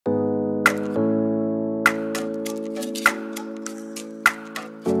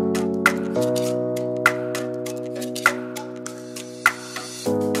What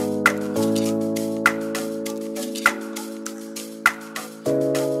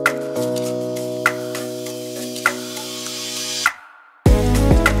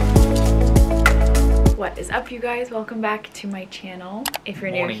is up, you guys? Welcome back to my channel. If you're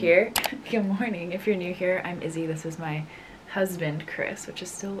new here, good morning. If you're new here, I'm Izzy. This is my husband, Chris, which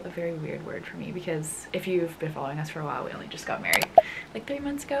is still a very weird word for me because if you've been following us for a while, we only just got married like 3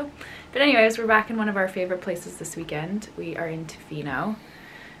 months ago. But anyways, we're back in one of our favorite places this weekend. We are in Tofino.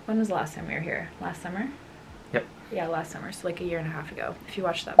 When was the last time we were here? Last summer? Yep. Yeah, last summer, so like a year and a half ago. If you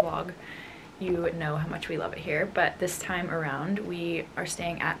watched that vlog, you know how much we love it here. But this time around, we are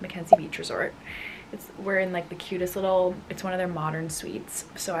staying at Mackenzie Beach Resort. We're in like the cutest little, it's one of their modern suites,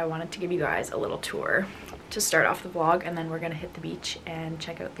 so I wanted to give you guys a little tour to start off the vlog, and then we're gonna hit the beach and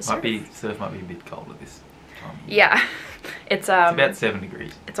check out the surf. Surf might be a bit cold at this time. Yeah, it's about 7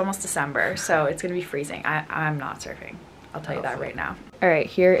 degrees. It's almost December, so it's gonna be freezing. I'm not surfing, I'll tell you that right now. All right,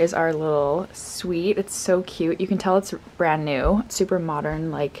 here is our little suite. It's so cute. You can tell it's brand new. It's super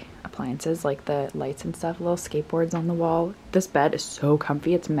modern, like appliances, like the lights and stuff, little skateboards on the wall. This bed is so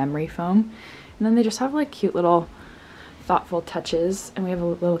comfy. It's memory foam. And then they just have like cute little thoughtful touches, and we have a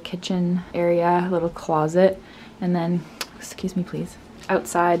little kitchen area, a little closet, and then, excuse me please,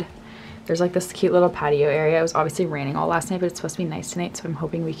 outside there's like this cute little patio area. It was obviously raining all last night, but it's supposed to be nice tonight, so I'm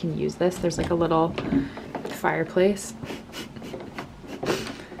hoping we can use this. There's like a little fireplace.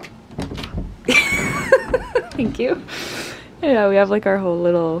 Thank you. Yeah, we have like our whole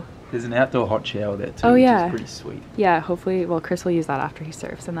little... There's an outdoor hot shower there too, oh, yeah. Which is pretty sweet. Yeah, hopefully, well, Chris will use that after he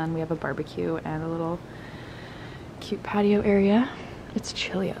surfs. And then we have a barbecue and a little cute patio area. It's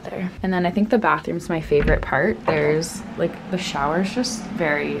chilly out there. And then I think the bathroom's my favorite part. There's like, the shower's just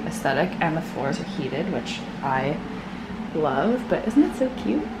very aesthetic, and the floors are heated, which I love, but isn't it so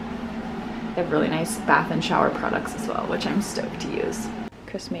cute? They have really nice bath and shower products as well, which I'm stoked to use.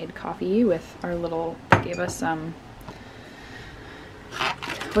 Chris made coffee with our little, gave us some,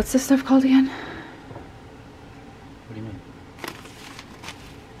 what's this stuff called again? What do you mean?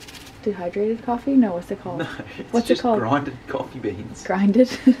 Dehydrated coffee? No, what's it called? No, it's what's just it called? Grinded coffee beans. Grinded?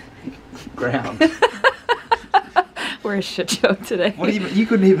 Ground. We're a shit show today. What do you mean? You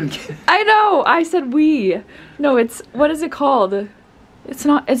couldn't even get it. I know! I said we. No, it's, what is it called? It's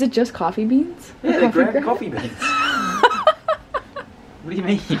not, is it just coffee beans? Yeah, they're ground coffee beans. What do you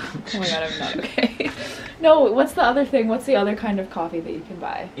mean? Oh my god, I'm not okay. No, what's the other thing? What's the other kind of coffee that you can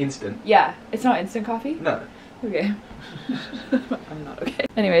buy? Instant. Yeah, it's not instant coffee? No. Okay. I'm not okay.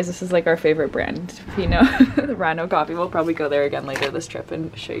 Anyways, this is like our favorite brand, Tofino. The Rhino coffee. We'll probably go there again later this trip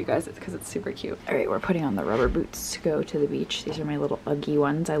and show you guys it because it's super cute. All right, we're putting on the rubber boots to go to the beach. These are my little Uggy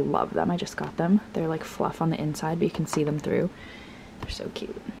ones. I love them. I just got them. They're like fluff on the inside, but you can see them through. They're so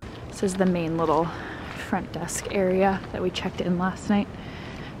cute. This is the main little front desk area that we checked in last night.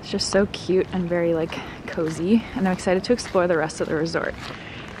 It's just so cute and very like cozy, and I'm excited to explore the rest of the resort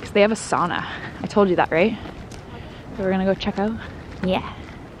because they have a sauna. I told you that, right? So we're gonna go check out. Yeah,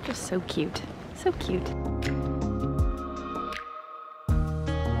 just so cute, so cute.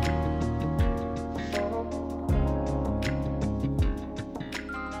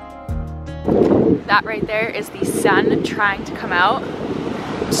 That right there is the sun trying to come out.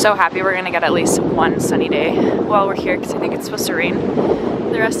 I'm so happy we're gonna get at least one sunny day while we're here because I think it's supposed to rain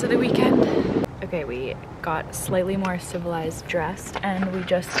the rest of the weekend. Okay, we got slightly more civilized dressed, and we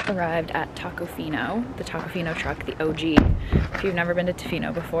just arrived at Tofino, the Tofino truck, the OG. If you've never been to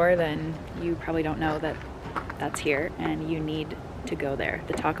Tofino before, then you probably don't know that that's here, and you need to go there.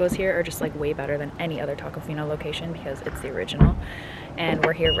 The tacos here are just like way better than any other Tofino location because it's the original, and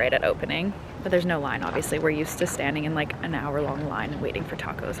we're here right at opening, but there's no line obviously. We're used to standing in like an hour-long line and waiting for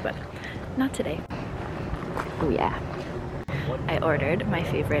tacos, but not today. Oh yeah. I ordered my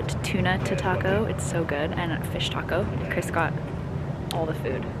favorite tuna to taco. It's so good, and a fish taco. Chris got all the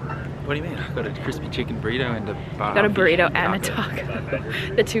food. What do you mean? I got a crispy chicken burrito and a bar. Got a burrito and a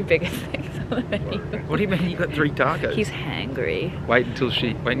taco. The two biggest things on the menu. What do you mean you got 3 tacos? He's hangry. Wait until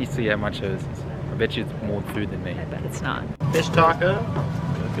you see how much hers is. I bet you it's more food than me. I bet it's not. Fish taco.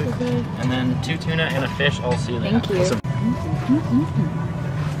 Okay. And then 2 tuna and a fish all sealed. Thank you. Awesome. Do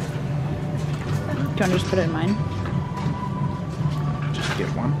you want to just put it in mine? Just get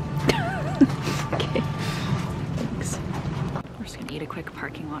one. Okay. Thanks. We're just gonna eat a quick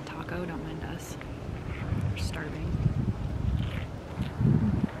parking lot taco. Don't mind us. We're starving.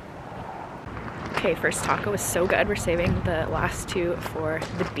 Okay, first taco was so good. We're saving the last 2 for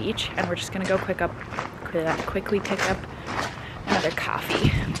the beach, and we're just gonna go quickly pick up another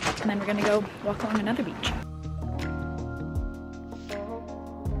coffee, and then we're gonna go walk along another beach.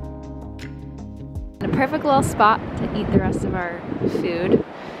 perfect little spot to eat the rest of our food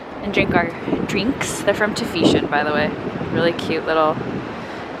and drink our drinks. They're from Tofino, by the way. Really cute little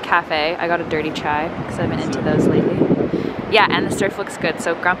cafe. I got a dirty chai because I've been into those lately. Yeah, and the surf looks good,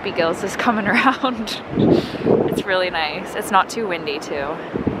 so Grumpy Gills is coming around. It's really nice. It's not too windy too.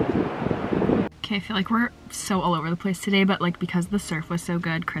 Okay, I feel like we're so all over the place today, but like because the surf was so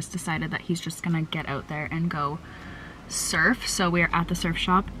good, Chris decided that he's just gonna get out there and go surf. So we're at the surf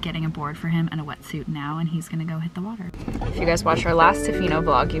shop getting a board for him and a wetsuit now, and he's gonna go hit the water. If you guys watched our last Tofino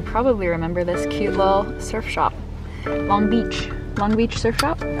vlog, you probably remember this cute little surf shop. Long Beach surf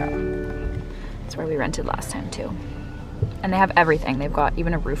shop? Yeah. That's where we rented last time too. And they have everything. They've got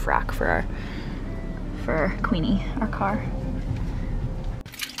even a roof rack for Queenie, our car.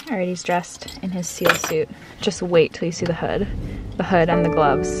 Alright, he's dressed in his seal suit. Just wait till you see the hood. The hood and the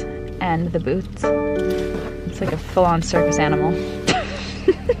gloves and the boots. It's like a full-on circus animal.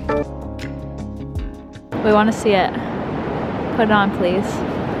 We want to see it. Put it on, please.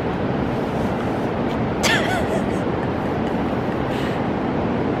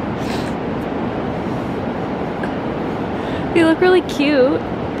 You look really cute.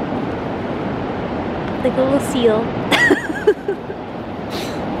 Like a little seal.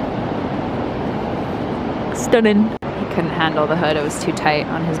 Stunning. He couldn't handle the hood, it was too tight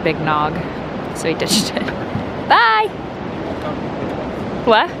on his big nog, so he ditched it. Bye!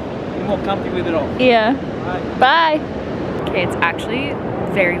 What? You're more comfy with it all. Yeah. Bye! Okay, it's actually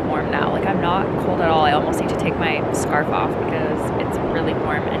very warm now. Like, I'm not cold at all. I almost need to take my scarf off because it's really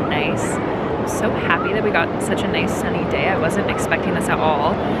warm and nice. I'm so happy that we got such a nice sunny day. I wasn't expecting this at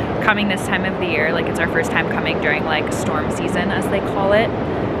all. Coming this time of the year, like it's our first time coming during like storm season as they call it.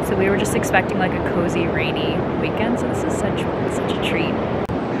 So we were just expecting like a cozy rainy weekend. So this is such a treat.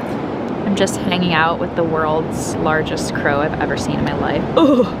 I'm just hanging out with the world's largest crow I've ever seen in my life.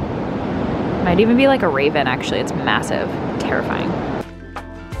 Ugh. Might even be like a raven actually. It's massive, terrifying.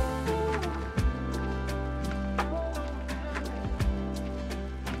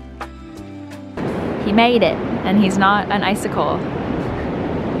 He made it, and he's not an icicle.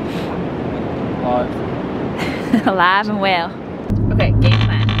 Alive. Alive and well. Okay, game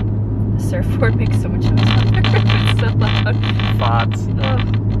plan. The surfboard makes so much noise. It's so loud. Farts.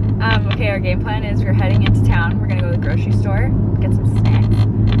 Okay, our game plan is we're heading into town. We're gonna go to the grocery store, get some snacks,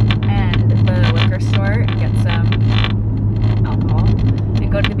 and the liquor store, and get some alcohol,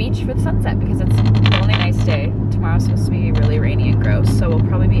 and go to the beach for the sunset because it's the only nice day. Tomorrow's supposed to be really rainy and gross, so we'll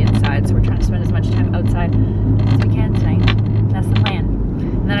probably be inside, so we're trying to spend as much time outside as we can tonight. That's the plan.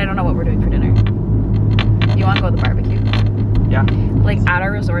 And then I don't know what we're doing for dinner. You want to go to the barbecue? Yeah. Like at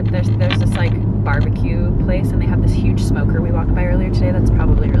our resort, there's this like barbecue place, and they have this huge smoker we walked by earlier today that's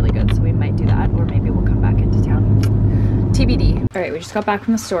probably really good, so we might do that, or maybe we'll come back into town. TBD. All right, we just got back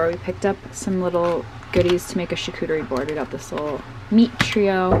from the store. We picked up some little goodies to make a charcuterie board. We got this little meat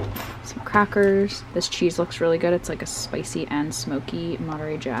trio, some crackers. This cheese looks really good. It's like a spicy and smoky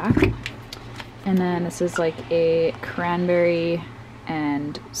Monterey Jack. And then this is like a cranberry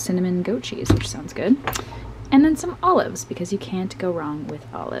and cinnamon goat cheese, which sounds good. And then some olives, because you can't go wrong with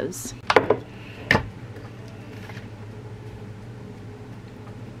olives.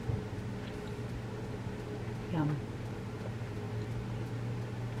 Yum.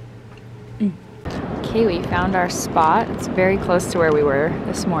 Okay, we found our spot. It's very close to where we were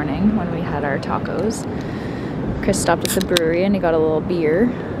this morning when we had our tacos. Chris stopped at the brewery and he got a little beer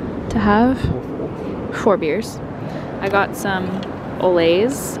to have. 4 beers. I got some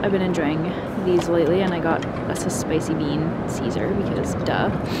Olays. I've been enjoying these lately, and I got us a spicy bean Caesar because duh.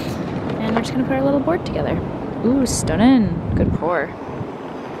 And we're just gonna put our little board together. Ooh, stunning. Good pour.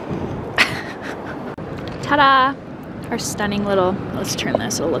 Ta-da! Our stunning little, let's turn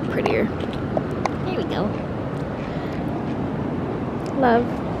this, it'll look prettier. There we go. Love.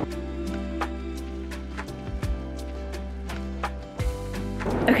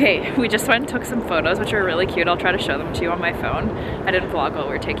 Okay, we just went and took some photos, which are really cute. I'll try to show them to you on my phone. I didn't vlog while we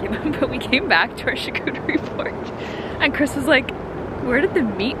were taking them, but we came back to our charcuterie board. And Chris was like, where did the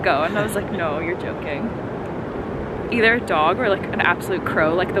meat go? And I was like, no, you're joking. Either a dog or like an absolute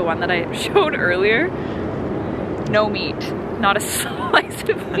crow, like the one that I showed earlier. No meat. Not a slice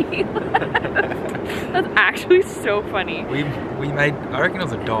of meat left. That's actually so funny. We made, I reckon it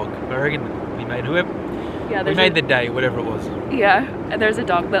was a dog. I reckon we made whoever. Yeah, we made the day, whatever it was. Yeah, and there's a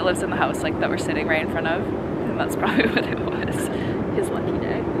dog that lives in the house like that we're sitting right in front of. And that's probably what it was. His lucky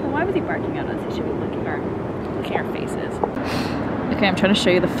day. Well, why was he barking at us? He should be looking our faces. Okay, I'm trying to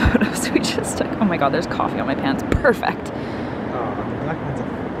show you the photos we just took. Oh my god, there's coffee on my pants. Perfect. Oh, the black ones are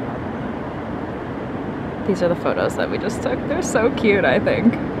These are the photos that we just took. They're so cute, I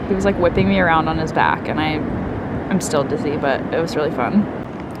think. He was like whipping me around on his back and I'm still dizzy, but it was really fun.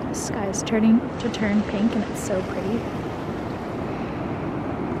 The sky is starting to turn pink and it's so pretty.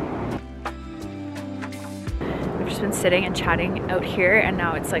 We've just been sitting and chatting out here and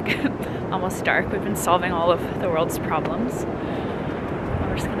now it's like almost dark. We've been solving all of the world's problems.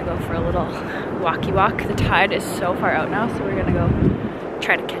 We're just gonna go for a little walkie walk. The tide is so far out now, so we're gonna go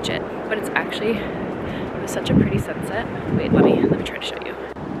try to catch it. But it's actually, it was such a pretty sunset. Wait, let me try to show you.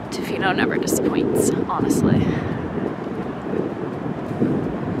 Tofino never disappoints, honestly.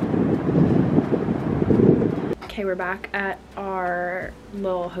 Okay, we're back at our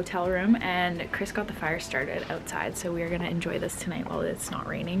little hotel room and Chris got the fire started outside, so we are gonna enjoy this tonight while it's not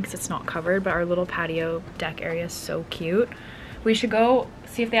raining because it's not covered, but our little patio deck area is so cute. We should go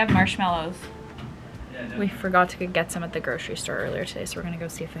see if they have marshmallows. Yeah, we forgot to get some at the grocery store earlier today, so we're gonna go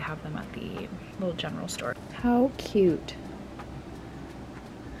see if they have them at the little general store. How cute.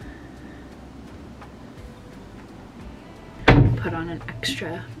 Put on an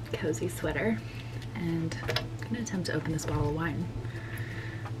extra cozy sweater and I'm gonna attempt to open this bottle of wine.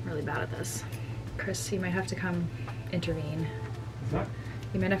 I'm really bad at this. Chris, you might have to come intervene. What?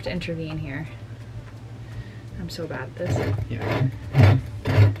 You might have to intervene here. I'm so bad at this. Yeah.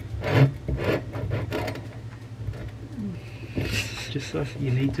 Just so you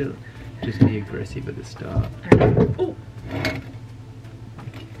need to just be aggressive at the start. Oh.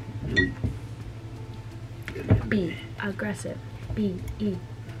 Be aggressive. B-E.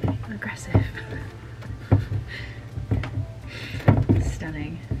 Aggressive.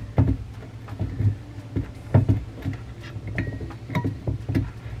 Stunning.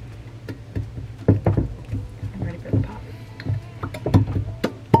 I'm ready for the pop.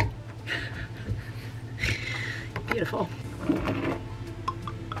 Beautiful.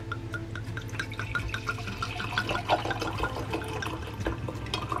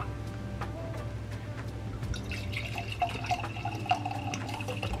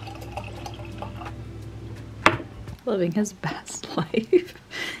 Living his best life.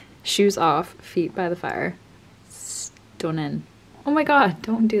 Shoes off, feet by the fire. Stunning. Oh my god,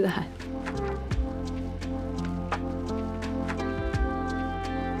 don't do that.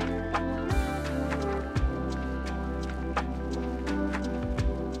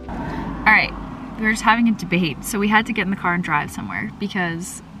 Alright, we were just having a debate. So we had to get in the car and drive somewhere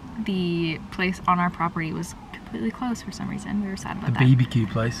because the place on our property was completely closed for some reason. We were sad about that. The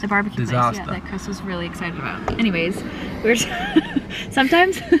BBQ place. The barbecue Disaster. place, yeah, that Chris was really excited about. Anyways, we're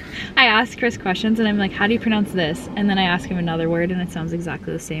sometimes I ask Chris questions and I'm like, how do you pronounce this? And then I ask him another word and it sounds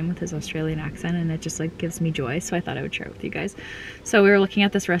exactly the same with his Australian accent and it just like gives me joy. So I thought I would share it with you guys. So we were looking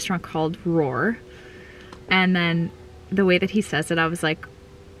at this restaurant called Roar and then the way that he says it, I was like,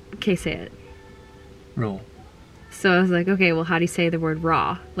 okay, say it. Raw. So I was like, okay, well, how do you say the word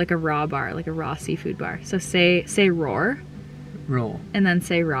raw? Like a raw bar, like a raw seafood bar. So say roar. Raw. And then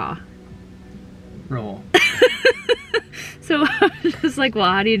say raw. Raw. So I was just like,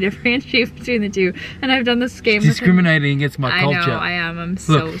 well, how do you differentiate between the two? And I've done this game. Discriminating against my culture. I know, I am. I'm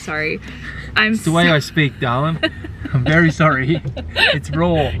so sorry. It's the way I speak, darling. I'm very sorry. It's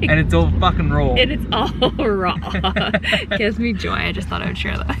raw, and it's all fucking raw. And it's all raw. Gives me joy. I just thought I would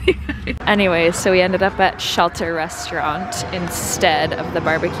share that. Anyways, so we ended up at Shelter Restaurant instead of the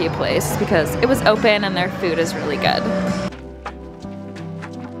barbecue place because it was open and their food is really good.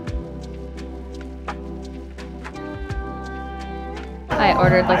 I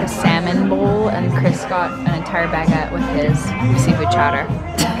ordered like a salmon bowl and Chris got an entire baguette with his seafood chowder.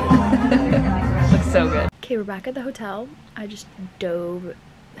 Looks so good. Okay, we're back at the hotel. I just dove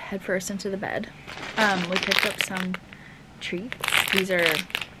headfirst into the bed. We picked up some treats. These are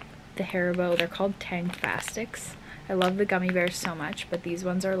the Haribo. They're called Tang Fastics. I love the gummy bears so much, but these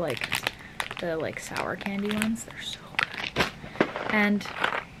ones are like the sour candy ones. They're so good. And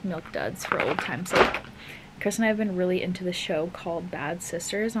Milk Duds for old time's sake. Chris and I have been really into the show called Bad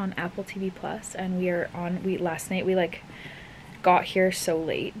Sisters on Apple TV Plus, and last night we like got here so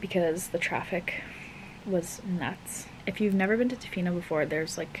late because the traffic was nuts. If you've never been to Tofino before,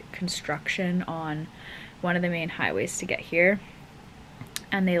 there's like construction on one of the main highways to get here,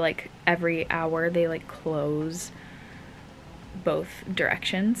 and they like every hour they like close both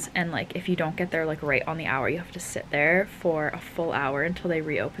directions, and like if you don't get there like right on the hour, you have to sit there for a full hour until they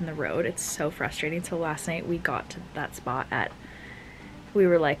reopen the road. It's so frustrating. So last night we got to that spot we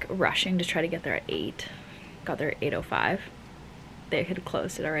were like rushing to try to get there at 8, got there at 8:05. They had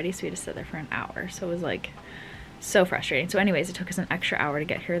closed it already, so we had to sit there for an hour. So it was like so frustrating. So anyways, it took us an extra hour to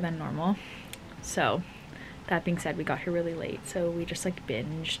get here than normal. So that being said, we got here really late, so we just like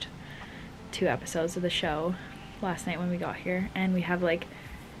binged 2 episodes of the show last night when we got here, and we have like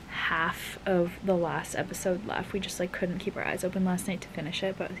half of the last episode left. We just like couldn't keep our eyes open last night to finish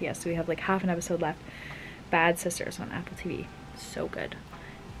it, but yeah, so we have like half an episode left. Bad Sisters on Apple TV. So good.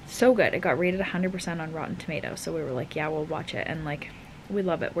 So good. It got rated 100% on Rotten Tomatoes, so we were like, yeah, we'll watch it, and like we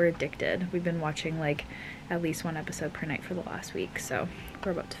love it. We're addicted. We've been watching like at least 1 episode per night for the last week, so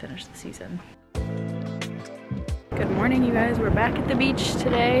we're about to finish the season. Good morning, you guys. We're back at the beach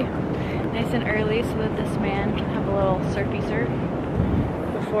today, nice and early, so that this man can have a little surfy surf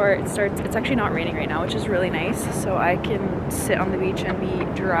before it starts. It's actually not raining right now, which is really nice, so I can sit on the beach and be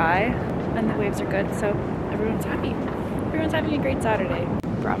dry, and the waves are good, so everyone's happy. Everyone's having a great Saturday.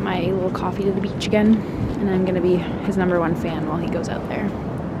 Brought my little coffee to the beach again, and I'm gonna be his #1 fan while he goes out there.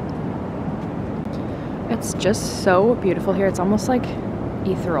 It's just so beautiful here. It's almost like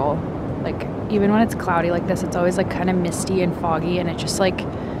ethereal. Like even when it's cloudy like this, it's always like kind of misty and foggy, and it just like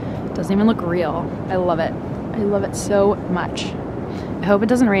doesn't even look real. I love it. I love it so much. I hope it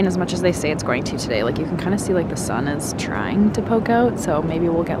doesn't rain as much as they say it's going to today. Like you can kind of see like the sun is trying to poke out, so maybe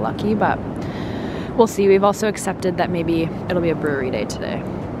we'll get lucky, but we'll see. We've also accepted that maybe it'll be a brewery day today.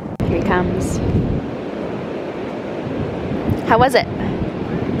 Here he comes. How was it?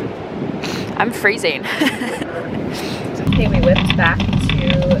 I'm freezing. Okay, we whipped back to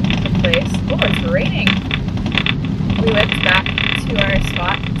the place. Oh, it's raining. We whipped back to our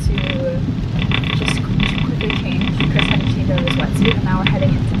spot to just quickly change. Chris had to change out of his wetsuit, and now we're heading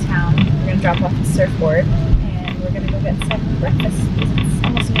into town. We're gonna drop off his surfboard, and we're gonna go get some breakfast because it's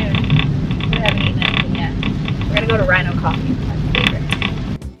almost noon. We haven't eaten anything yet. We're gonna go to Rhino Coffee, my favorite.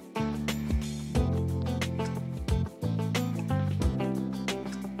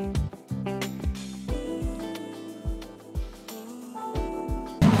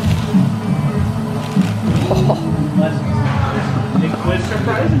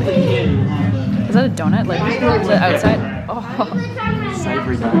 Is that a donut? Like the outside? Oh,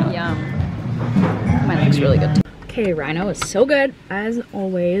 Savory donut. Yum. Mine looks really good. Okay, Rhino is so good as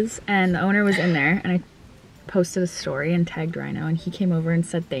always, and the owner was in there, and I posted a story and tagged Rhino, and he came over and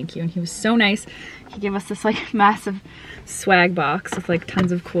said thank you, and he was so nice. He gave us this like massive swag box with like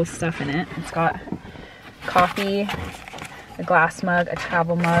tons of cool stuff in it. It's got coffee, a glass mug, a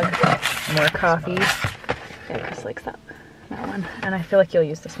travel mug, more coffee. Yeah, Chris likes that one, and I feel like you'll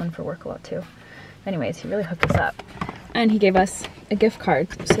use this one for work a lot too. Anyways, he really hooked us up, and he gave us a gift card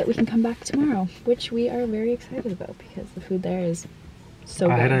so that we can come back tomorrow, which we are very excited about because the food there is so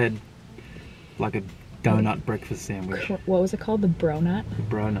good. I had like a donut breakfast sandwich. What was it called? The Bronut? The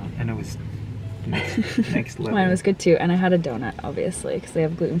Bronut, and it was next level. Mine was good too, and I had a donut obviously because they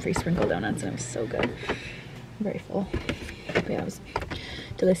have gluten-free sprinkle donuts, and it was so good. I'm very full. But yeah, it was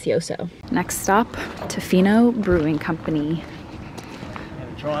delicioso. Next stop, Tofino Brewing Company.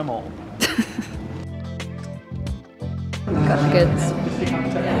 Gonna try them all. Got the goods.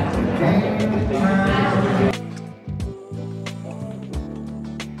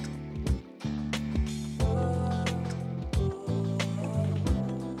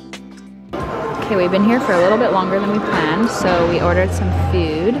 Okay, we've been here for a little bit longer than we planned, so we ordered some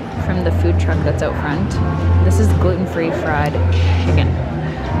food from the food truck that's out front. This is gluten-free fried chicken.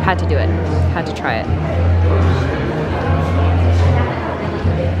 Had to do it. Had to try it.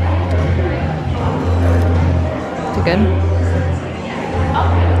 Is it good?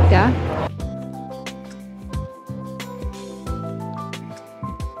 Yeah?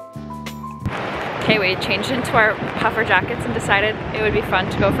 Okay, we changed into our puffer jackets and decided it would be fun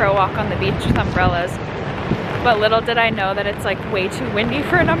to go for a walk on the beach with umbrellas. But little did I know that it's like way too windy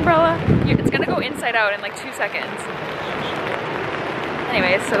for an umbrella. It's gonna go inside out in like 2 seconds.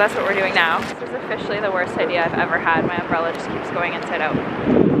 Anyways, so that's what we're doing now. This is officially the worst idea I've ever had. My umbrella just keeps going inside out.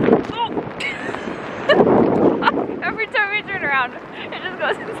 Oh! Every time we turn around, it just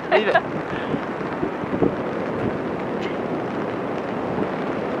goes inside out.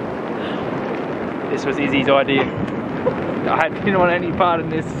 This was Izzy's idea. I didn't want any part in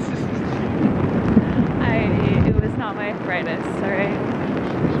this. It was not my brightest, alright?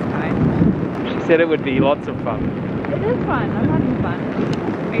 It's fine. She said it would be lots of fun. It is fun. I'm having fun.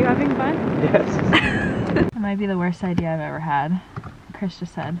 Are you having fun? Yes. It might be the worst idea I've ever had. Chris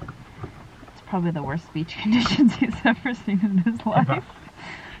just said it's probably the worst beach conditions he's ever seen in his life.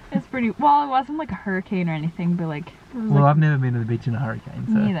 It's pretty, well, it wasn't like a hurricane or anything, but like... Well, I've never been to the beach in a hurricane,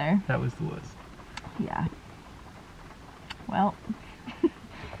 so neither. That was the worst. Yeah. Well...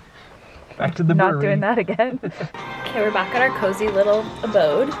 Back to the brewery. Not doing that again. Okay, we're back at our cozy little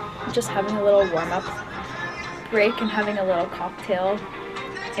abode. Just having a little warm-up break and having a little cocktail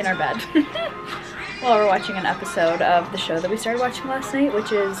in our bed. Well, we're watching an episode of the show that we started watching last night,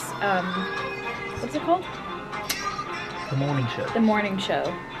 which is, what's it called? The Morning Show. The Morning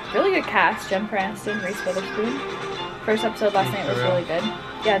Show. Really good cast. Jennifer Aniston, Reese Witherspoon. First episode last night was really good.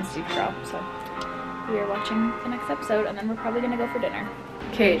 Yeah, and Steve Carell. So we are watching the next episode, and then we're probably gonna go for dinner.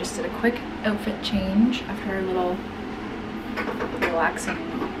 Okay, just did a quick outfit change after a little relaxing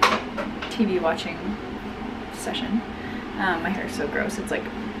TV watching session. My hair is so gross. It's like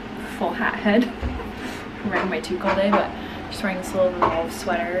full hat head. I'm wearing my toque all day, but just wearing this little Revolve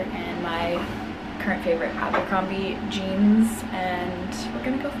sweater and my current favorite Abercrombie jeans, and we're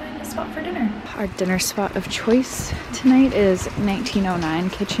gonna go find a spot for dinner. Our dinner spot of choice tonight is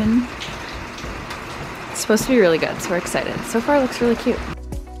 1909 Kitchen. It's supposed to be really good, so we're excited. So far it looks really cute.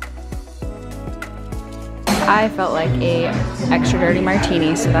 I felt like a extra dirty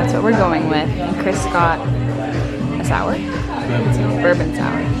martini, so that's what we're going with. And Chris got a sour? Bourbon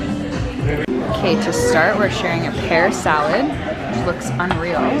sour. Okay, to start, we're sharing a pear salad, which looks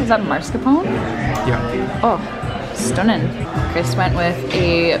unreal. Is that mascarpone? Yeah. Oh, stunning. Chris went with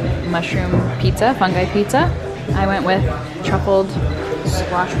a mushroom pizza, fungi pizza. I went with truffled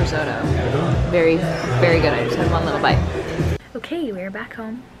squash risotto. Very, very good. I just had one little bite. Okay, we're back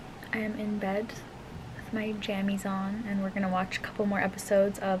home. I am in bed with my jammies on, and we're gonna watch a couple more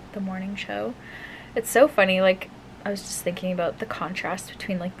episodes of The Morning Show. It's so funny, like, I was just thinking about the contrast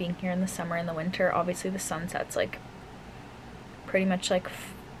between like being here in the summer and the winter. Obviously the sun sets like pretty much like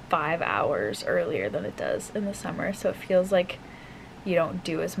 5 hours earlier than it does in the summer, so it feels like you don't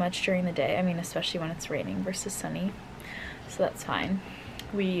do as much during the day. I mean, especially when it's raining versus sunny, so that's fine.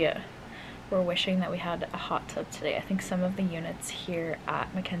 We were wishing that we had a hot tub today. I think some of the units here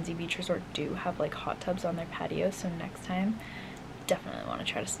at Mackenzie Beach Resort do have like hot tubs on their patio, so next time definitely want to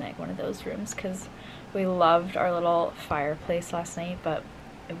try to snag one of those rooms, because we loved our little fireplace last night, but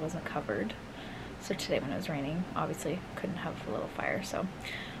it wasn't covered. So today when it was raining, obviously couldn't have a little fire. So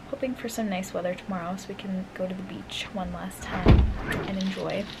hoping for some nice weather tomorrow so we can go to the beach one last time and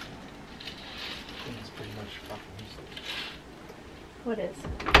enjoy. It's pretty much fucking useless. What is?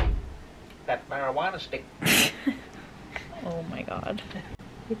 That marijuana stick. Oh my god.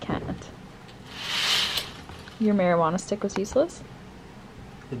 You can't. Your marijuana stick was useless?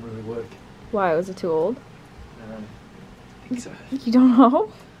 Didn't really work. Why? Was it too old? I think so. You don't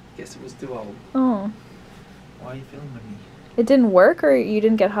know? Guess it was too old. Oh. Why are you filming me? It didn't work, or you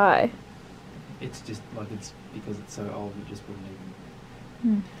didn't get high? It's just like, it's because it's so old, you just wouldn't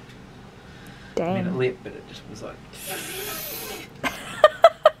even. Dang. I mean, it lit, but it just was like.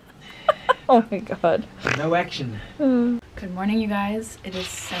 Oh my god. No action. Good morning, you guys. It is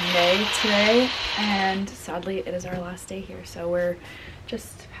Sunday today, and sadly it is our last day here, so we're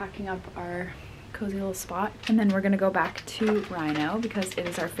just packing up our cozy little spot, and then we're gonna go back to Rhino because it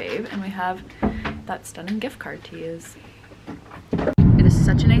is our fave, and we have that stunning gift card to use. It is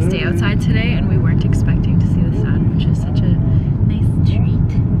such a nice day outside today, and we weren't expecting to see the sun, which is such a nice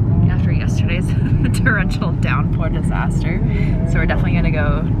treat after yesterday's torrential downpour disaster. So we're definitely gonna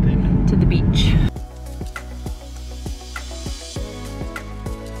go to the beach.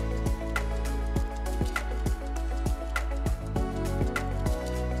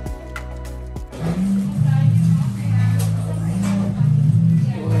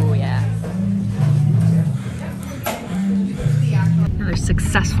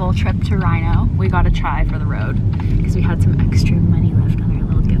 Successful trip to Rhino. We got a try for the road because we had some extra money left on our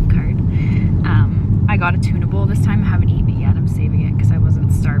little gift card. I got a tuna bowl this time. I haven't eaten it yet. I'm saving it because I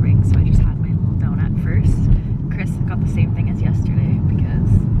wasn't starving, so I just had my little donut first. Chris got the same thing as yesterday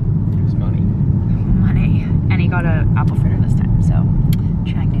because it was money. Money. And he got an apple fritter this time, so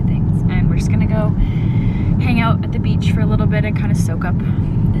trying new things. And we're just gonna go hang out at the beach for a little bit and kind of soak up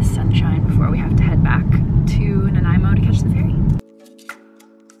this sunshine before we have to head back to Nanaimo to catch the ferry.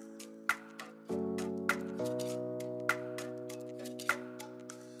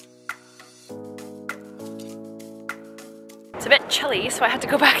 It's a bit chilly, so I had to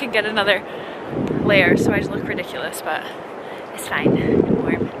go back and get another layer, so I just look ridiculous, but it's fine and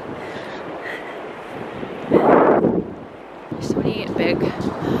warm. There's so many big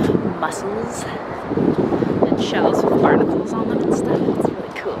mussels and shells with barnacles on them and stuff. It's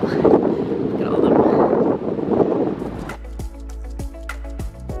really cool. Look at all of them.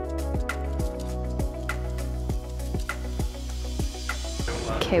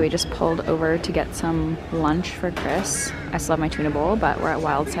 Okay, we just pulled over to get some lunch for Chris. I still have my tuna bowl, but we're at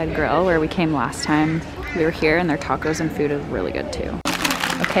Wildside Grill where we came last time we were here, and their tacos and food is really good too.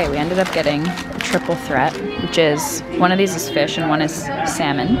 Okay, we ended up getting a triple threat, which is, one of these is fish and one is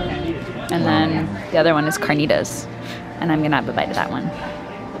salmon, and then the other one is carnitas, and I'm gonna have a bite of that one.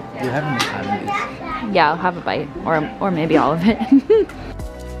 You haven't had this. Yeah, I'll have a bite, or maybe all of it.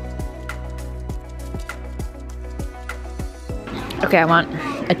 Okay, I want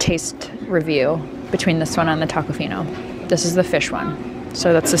a taste review between this one and the Tofino. This is the fish one.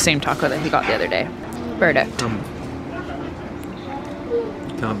 So that's the same taco that we got the other day. Verdict.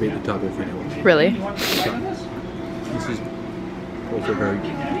 Can't beat the Tofino one. Really? This is also very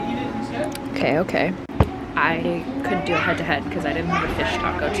good. Okay. I couldn't do a head-to-head because I didn't have a fish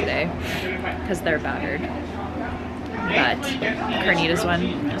taco today because they're battered. But Carnita's one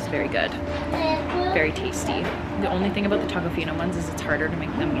is very good. Very tasty. The only thing about the Tofino ones is it's harder to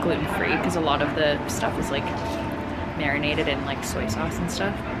make them gluten-free because a lot of the stuff is like marinated in like soy sauce and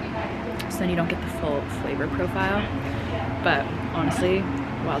stuff. So then you don't get the full flavor profile. But honestly,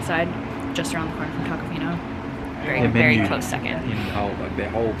 Wild Side, just around the corner from Tofino, very close second. Their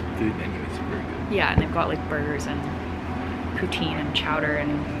whole food menu is very good. Yeah, and they've got like burgers and poutine and chowder and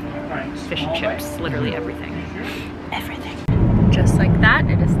fish and chips, literally everything. Everything. Just like that,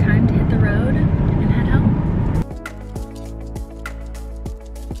 it is time to hit the road and head home.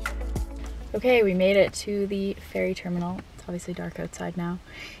 Okay, we made it to the ferry terminal. It's obviously dark outside now.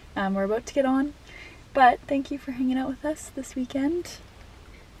 We're about to get on, but thank you for hanging out with us this weekend.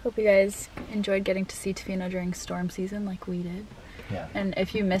 Hope you guys enjoyed getting to see Tofino during storm season like we did. Yeah. And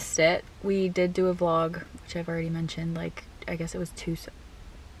if you missed it, we did do a vlog, which I've already mentioned, like, I guess it was it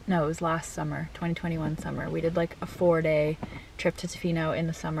was last summer, 2021 summer. We did like a 4-day trip to Tofino in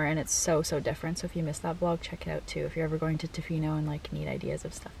the summer, and it's so different. So if you missed that vlog, check it out too. If you're ever going to Tofino and like need ideas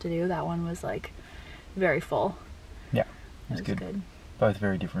of stuff to do, that one was like very full. Yeah, it was good. Both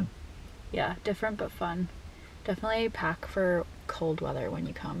very different. Yeah, different but fun. Definitely pack for cold weather when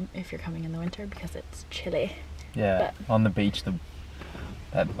you come, if you're coming in the winter, because it's chilly. Yeah, but on the beach, the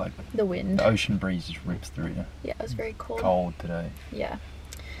wind, the ocean breeze just rips through you. Yeah, it was very cold. Cold today. Yeah.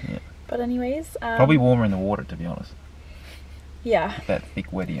 But anyways, probably warmer in the water, to be honest. Yeah. With that thick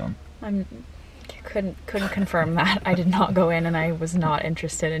weddy on. Couldn't confirm that. I did not go in, and I was not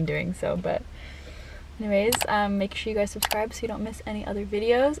interested in doing so. But anyways, make sure you guys subscribe so you don't miss any other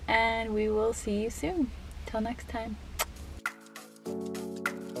videos, and we will see you soon. Till next time.